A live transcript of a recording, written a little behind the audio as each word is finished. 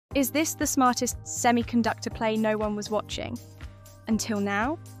Is this the smartest semiconductor play no one was watching? Until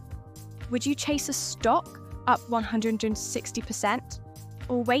now? Would you chase a stock up 160%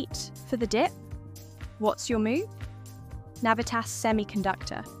 or wait for the dip? What's your move? Navitas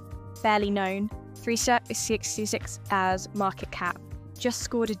Semiconductor, barely known, 366 as market cap, just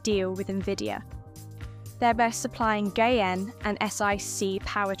scored a deal with Nvidia. They're supplying GaN and SiC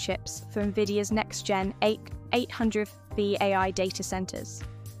power chips for Nvidia's next-gen 800V AI data centers.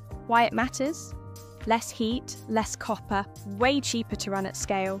 Why it matters? Less heat, less copper, way cheaper to run at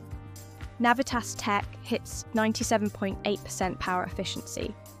scale. Navitas Tech hits 97.8% power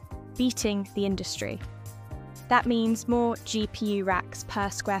efficiency, beating the industry. That means more GPU racks per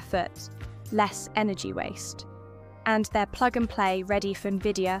square foot, less energy waste, and they're plug-and-play ready for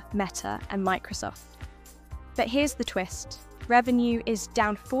Nvidia, Meta, and Microsoft. But here's the twist. Revenue is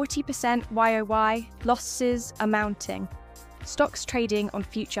down 40% YOY, losses are mounting. Stocks trading on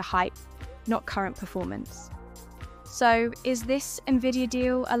future hype, not current performance. So, is this Nvidia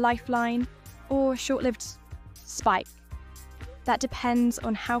deal a lifeline or a short-lived spike? That depends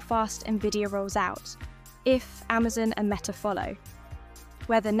on how fast Nvidia rolls out, if Amazon and Meta follow,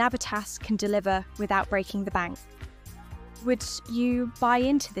 whether Navitas can deliver without breaking the bank. Would you buy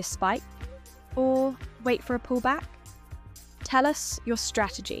into this spike or wait for a pullback? Tell us your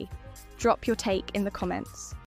strategy. Drop your take in the comments.